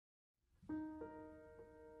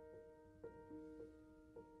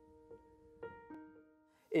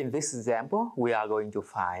In this example, we are going to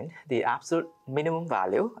find the absolute minimum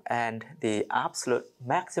value and the absolute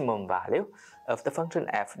maximum value of the function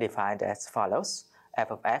f defined as follows. F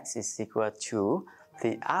of x is equal to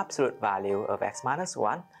the absolute value of x minus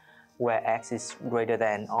 1, where x is greater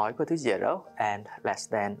than or equal to 0 and less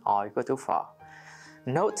than or equal to 4.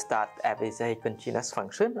 Note that f is a continuous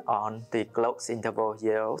function on the closed interval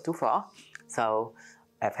 0 to 4, so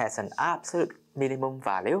f has an absolute minimum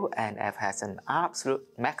value and f has an absolute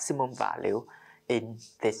maximum value in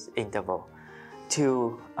this interval.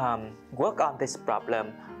 To work on this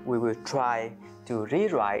problem, we will try to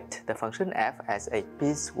rewrite the function f as a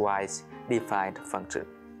piecewise defined function.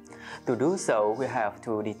 To do so, we have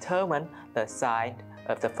to determine the sign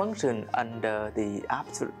of the function under the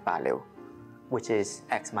absolute value, which is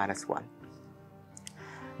x minus 1.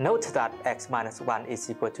 Note that x minus 1 is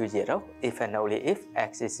equal to 0 if and only if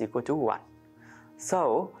x is equal to 1.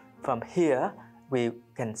 So, from here, we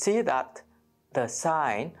can see that the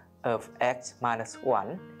sign of x minus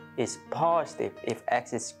 1 is positive if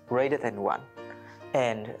x is greater than 1,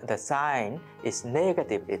 and the sign is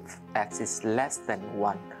negative if x is less than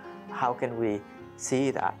 1. How can we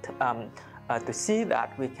see that? To see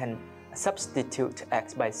that, we can substitute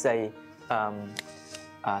x by, say,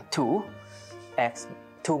 2.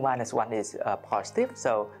 2 minus 1 is positive,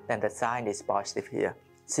 so then the sign is positive here.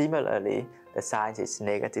 Similarly, the sign is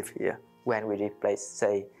negative here when we replace,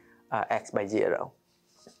 say, x by 0.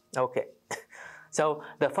 Okay, so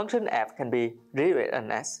the function f can be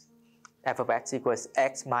rewritten as f of x equals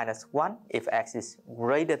x minus 1 if x is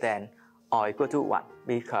greater than or equal to 1,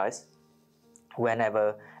 because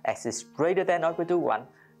whenever x is greater than or equal to 1,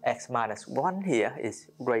 x minus 1 here is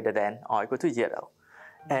greater than or equal to 0.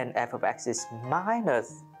 And f of x is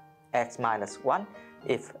minus x minus 1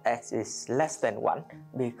 if x is less than 1,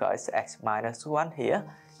 because x minus 1 here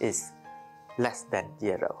is less than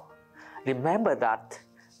 0. Remember that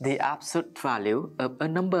the absolute value of a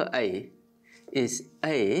number a is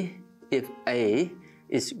a if a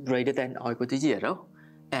is greater than or equal to 0,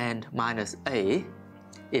 and minus a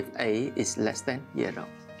if a is less than 0.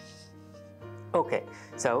 Okay,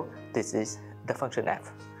 so this is the function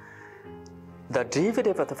f. The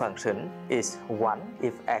derivative of the function is 1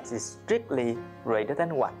 if x is strictly greater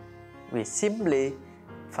than 1. We simply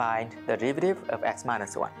find the derivative of x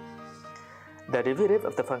minus 1. The derivative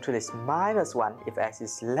of the function is minus 1 if x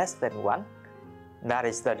is less than 1. That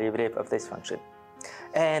is the derivative of this function.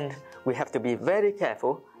 And we have to be very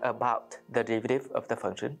careful about the derivative of the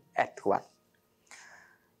function at 1.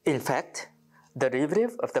 In fact, the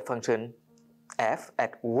derivative of the function f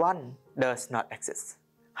at 1 does not exist.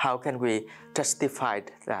 How can we justify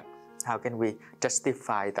that?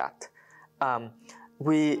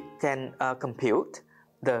 We can compute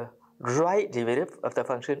the right derivative of the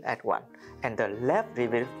function at 1 and the left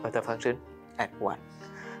derivative of the function at 1.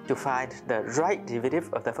 To find the right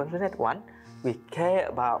derivative of the function at 1, we care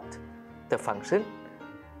about the function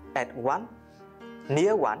at 1,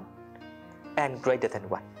 near 1, and greater than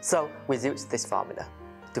 1. So we use this formula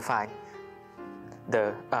to find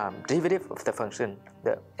the derivative of the function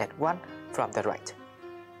at 1 from the right.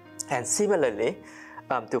 And similarly,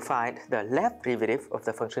 to find the left derivative of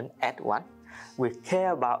the function at 1, we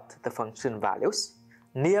care about the function values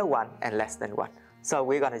near 1 and less than 1. So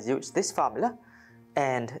we're going to use this formula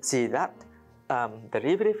and see that the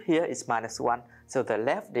derivative here is minus 1. So the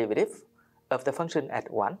left derivative of the function at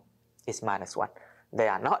 1 is minus 1. They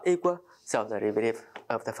are not equal, so the derivative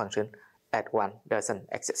of the function at 1 doesn't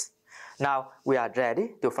exist. Now we are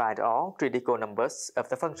ready to find all critical numbers of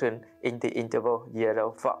the function in the interval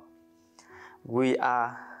 0, 4. We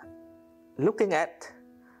are looking at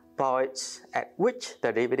points at which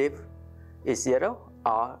the derivative is 0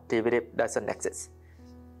 or derivative doesn't exist.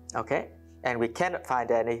 Okay, and we cannot find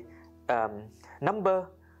any number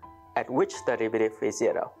at which the derivative is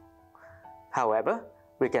 0. However,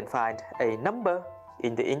 we can find a number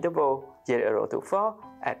in the interval 0 to 4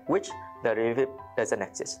 at which the derivative doesn't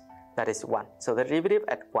exist. That is 1. So the derivative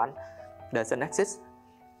at 1 doesn't exist.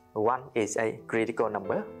 1 is a critical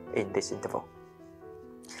number in this interval.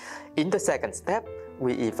 In the second step,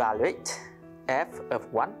 we evaluate f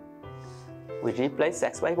of 1. We replace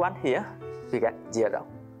x by 1 here, we get 0.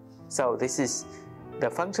 So this is the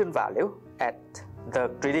function value at the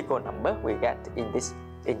critical number we get in this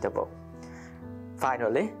interval.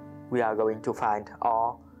 Finally, we are going to find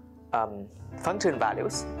all function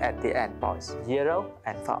values at the endpoints 0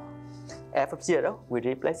 and 4. F of 0, we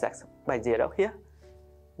replace x by 0 here.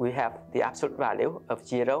 We have the absolute value of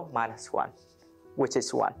 0 minus 1, which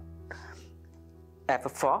is 1. F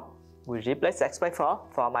of 4, we replace x by 4.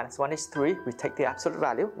 4 minus 1 is 3. We take the absolute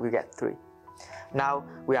value, we get 3. Now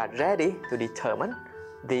we are ready to determine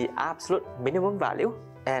the absolute minimum value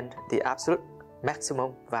and the absolute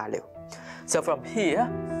maximum value. So from here,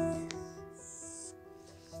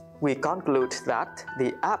 we conclude that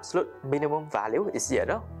the absolute minimum value is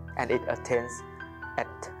 0 and it attains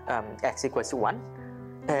at x equals to 1,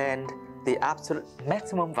 and the absolute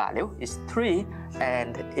maximum value is 3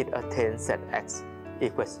 and it attains at x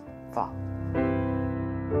equals 4.